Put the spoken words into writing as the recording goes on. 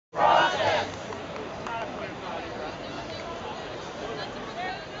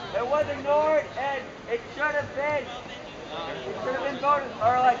was ignored, and it should have been voted,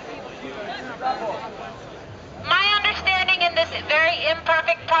 or like, trouble. My understanding in this very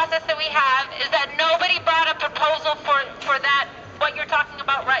imperfect process that we have is that nobody brought a proposal for that, what you're talking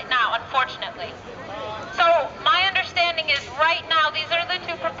about right now, unfortunately. So my understanding is right now these are the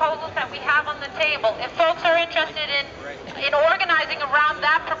two proposals that we have on the table. If folks are interested in organizing around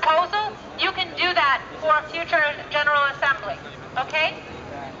that proposal, you can do that for a future General Assembly, okay?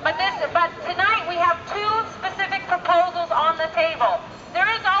 But tonight we have two specific proposals on the table. There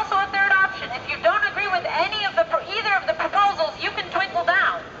is also a third option. If you don't agree with either of the proposals, you can twinkle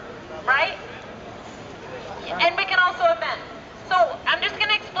down, right? And we can also amend. So I'm just going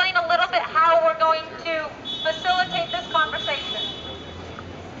to explain a little bit how we're going to facilitate this conversation.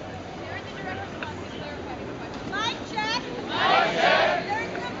 Mic check. Mic check.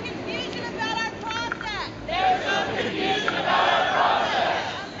 There's some confusion about our process. There's some confusion about our process.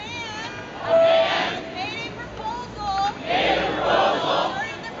 A man made a proposal.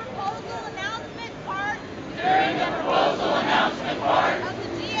 During the proposal announcement part. Of the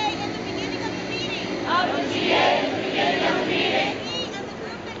GA in the beginning of the meeting. He and the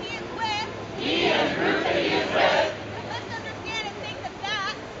group that he is with. Misunderstand and think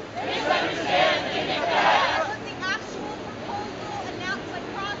that was the actual proposal announcement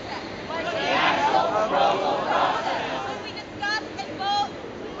process. When we discuss and vote.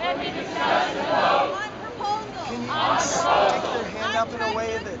 On proposals. Can you stick their hand up in a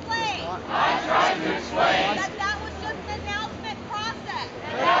way that is not... I'm trying to explain that was just an announcement process.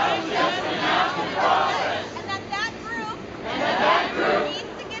 And that group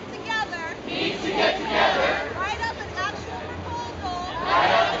needs to get together. Write up an actual proposal.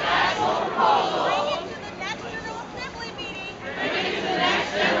 Bring it to the next General Assembly meeting. For us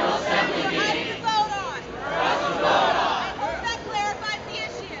to vote on. I hope that clarifies the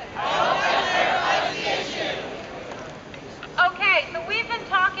issue. Okay, so we've been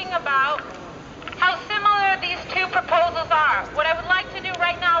talking about how similar these two proposals are. What I would like to do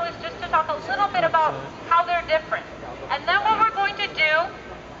right now is just to talk a little bit about how they're different. And then what we're going to do,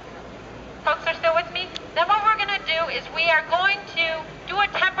 folks are still with me? Then what we're going to do is we are going to do a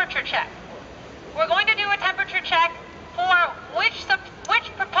temperature check. We're going to do a temperature check for which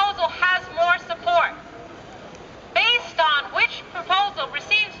proposal has more support. Based on which proposal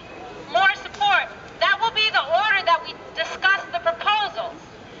receives more support, that will be the order that we discuss the proposals.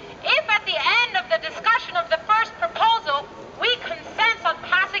 If at the end of the discussion of the first proposal, we consensus on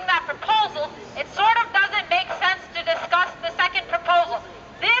passing that proposal, it sort of doesn't make sense to discuss the second proposal.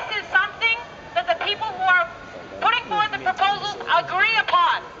 This is something that the people who are putting forward the proposals agree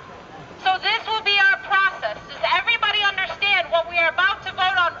upon. So this will be our process. Does everybody understand what we are about to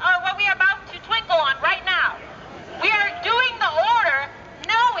vote on, or what we are about to twinkle on right now? We are doing the order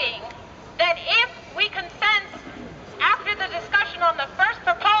knowing that if we consent after the discussion on the first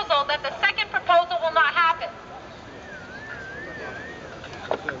proposal, that the second proposal will not happen.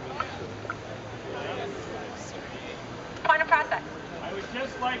 Point of process. I would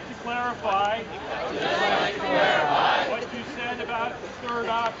just like to clarify what you said about the third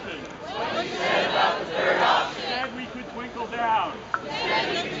option. You said we could twinkle down.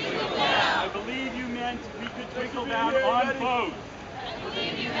 I believe you meant we could twinkle down on both.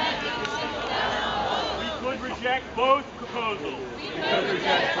 We could reject both proposals.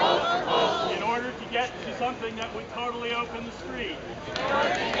 In order to get to something that would totally open the street.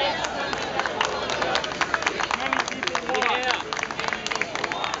 Many people want.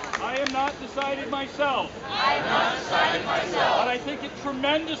 I am not decided myself. But I think it's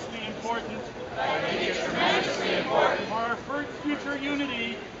tremendously important for our future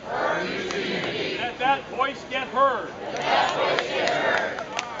unity that voice get heard.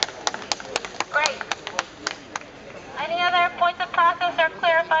 Great. Any other points of process or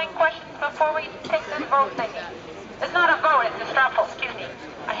clarifying questions before we take this vote thingy? It's not a vote, it's a straw poll, excuse me.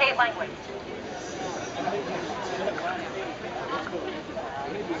 I hate language.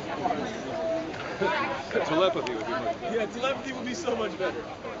 Telepathy would be much better. Yeah, telepathy would be so much better.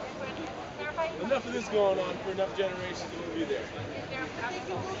 Enough of this going on for enough generations it would be there.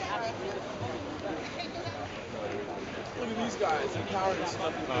 Look at these guys, empowered and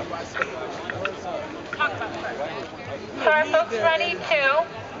stuff. Talk about it. So are folks ready to?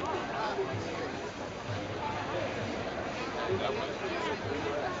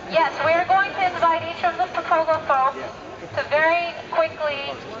 Yes, we are going to invite each of the proposal folks to very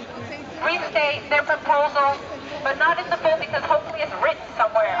quickly restate their proposal, but not in the full because hopefully it's written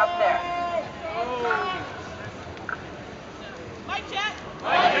somewhere up there. Mic check.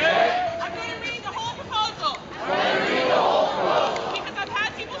 Mic check. I'm going to read the whole proposal. Because I've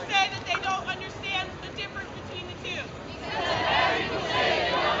had people say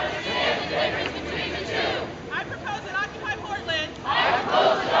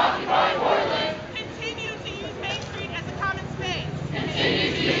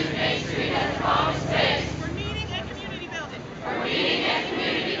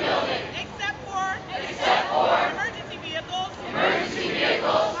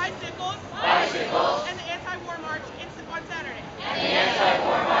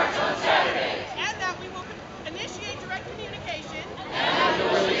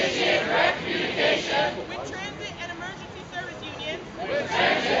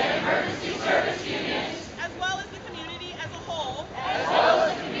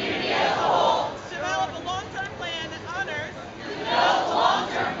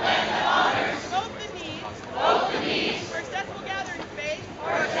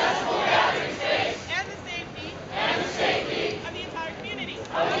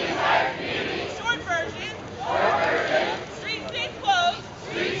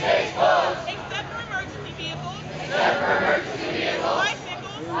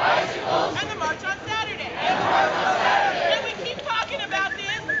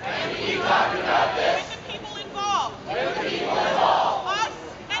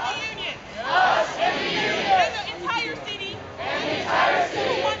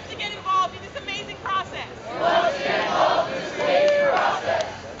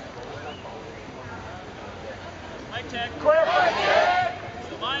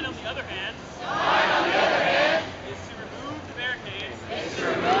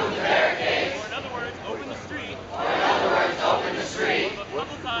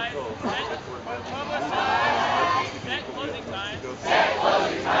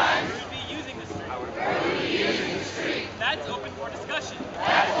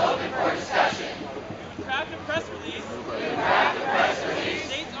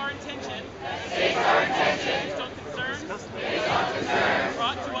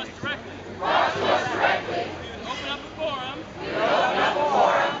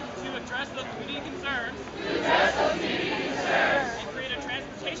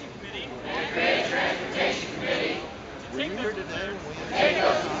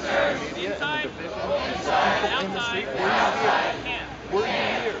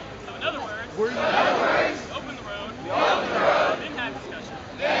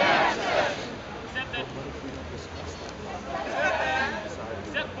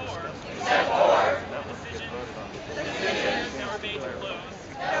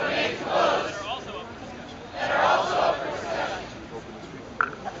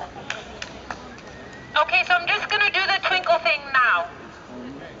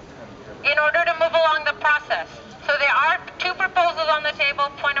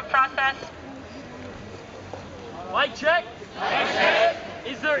legislative process? Mic check.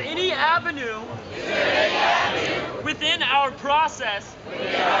 Is there any avenue within our process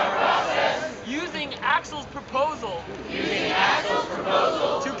using Axel's proposal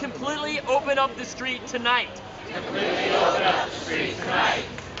to completely open up the street tonight?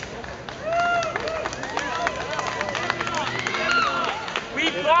 We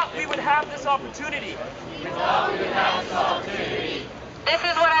thought we would have this opportunity. This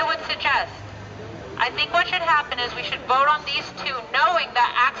is what I would suggest. I think what should happen is we should vote on these two, knowing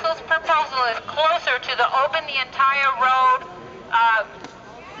that Axel's proposal is closer to the open the entire road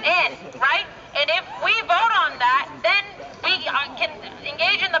in, right? And if we vote on that, then we can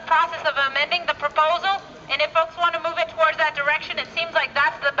engage in the process of amending the proposal. And if folks want to move it towards that direction, it seems like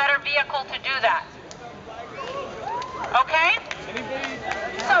that's the better vehicle to do that. Okay?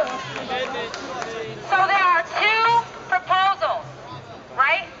 So there are two proposals,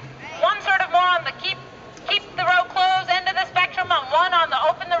 right? One sort of more on the keep the road closed end of the spectrum, and one on the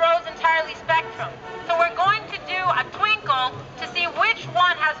open the roads entirely spectrum. So we're going to do a twinkle to see which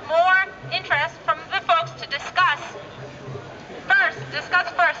one has more interest from the folks to discuss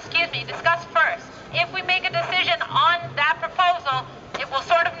first. If we make a decision on that proposal, it will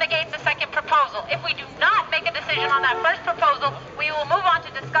sort of negate the second proposal. If we do not make a decision on that first proposal, we will move on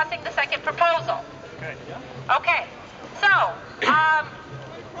to discussing the second proposal. Okay. So,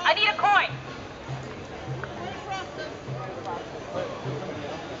 I need a coin.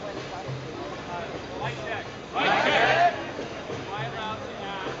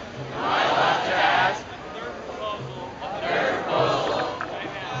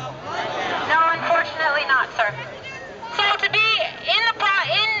 No, unfortunately not, sir. So to be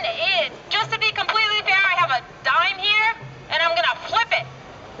just to be completely fair, I have a dime here, and I'm gonna flip it.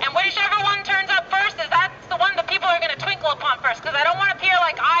 And whichever one turns up first that's the one that people are gonna twinkle upon first, because I don't want to appear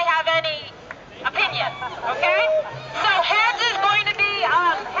like I have any opinion. Okay? So heads is going to be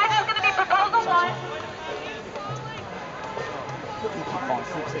proposal one.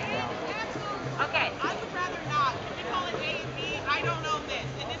 Okay. I would rather not. If they call it A and B, I don't know this.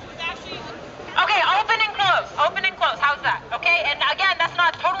 And this was actually... Okay, open and close. Open and close. How's that? Okay, and again, that's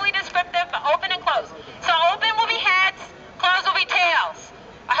not totally descriptive, but open and close. So open will be heads, close will be tails.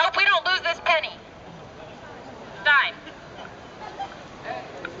 I hope we don't lose this penny. Dime.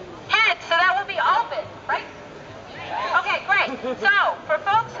 Heads, so that will be open, right? Okay, great. So, for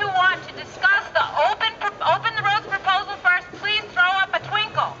folks who want to discuss the open the roads proposal first, please throw up a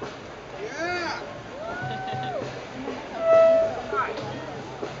twinkle.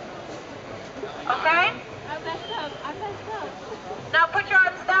 Okay? Now put your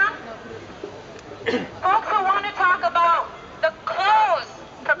arms down. Folks who want to talk about the closed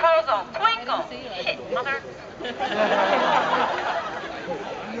proposal, twinkle. Shit, mother.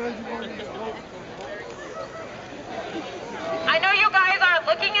 I know you guys are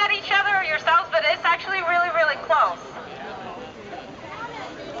looking at each other or yourselves, but it's actually really, really close.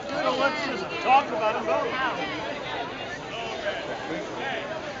 So let's just talk about it both.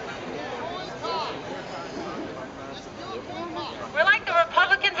 We're like the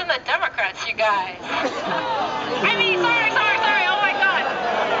Republicans and the Democrats, you guys. I mean, sorry. Oh my God.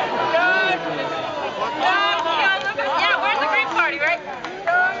 Yeah, where's the Green Party, right?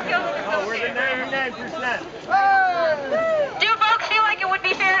 We're the 99%. Do folks feel like it would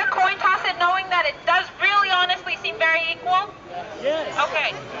be fair to coin toss it, knowing that it does really honestly seem very equal? Yes.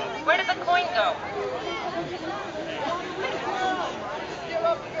 Okay. Where did the coin go?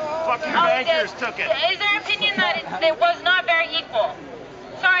 Fucking bankers took it. Is there an opinion that it was not very equal?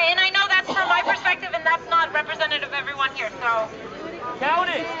 Sorry, and I know that's from my perspective, and that's not representative of everyone here, so... Count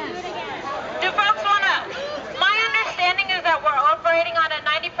it. Do folks want to... My understanding is that we're operating on a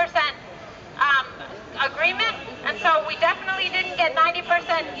 90% agreement, and so we definitely didn't get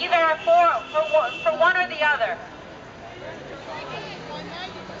 90% either for one or the other.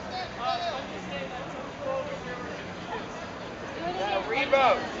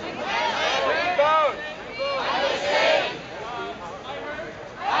 Revote. Revote.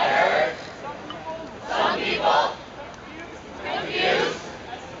 I heard some people confused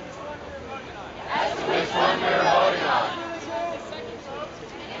as to which one we were voting on.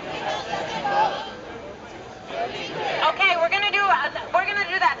 Okay, we're gonna do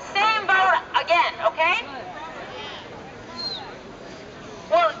that same vote again, okay?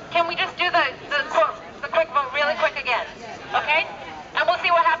 Well, can we just do the quick vote really quick again, okay? And we'll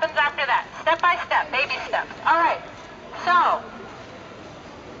see what happens after that. Step by step, baby steps. All right. So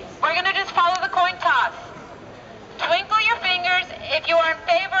we're gonna just follow the coin toss. Twinkle your fingers if you are in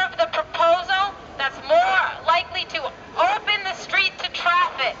favor of the proposal that's more likely to open the street to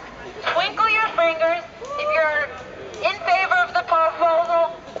traffic.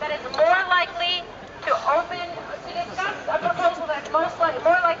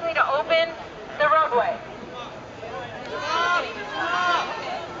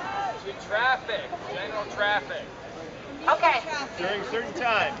 General traffic. Okay. During certain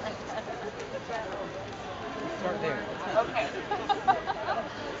times. Okay.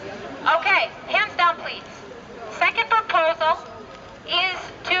 Okay, hands down, please. Second proposal is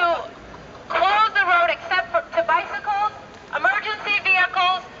to close the road except for to bicycles, emergency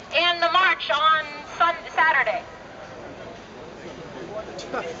vehicles, and the march on Saturday.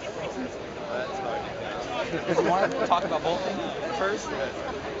 Does he want to talk about both first?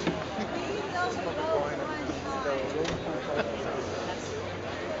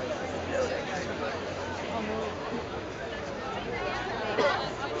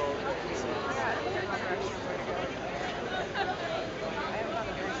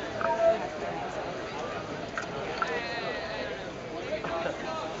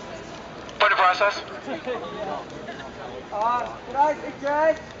 Point of process.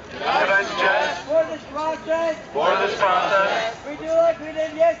 Could I suggest, for this process, we do like we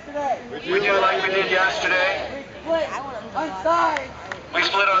did yesterday. We do like we did yesterday. We split on sides, We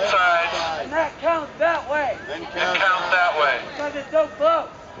split on sides and that counts that way, and count that way because it's so close.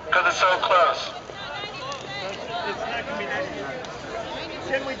 because it's so close. It's not going to be that easy.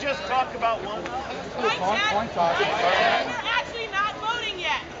 Can we just talk about one? Point toss. We're actually not voting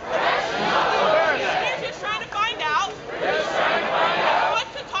yet. We're just trying to find out.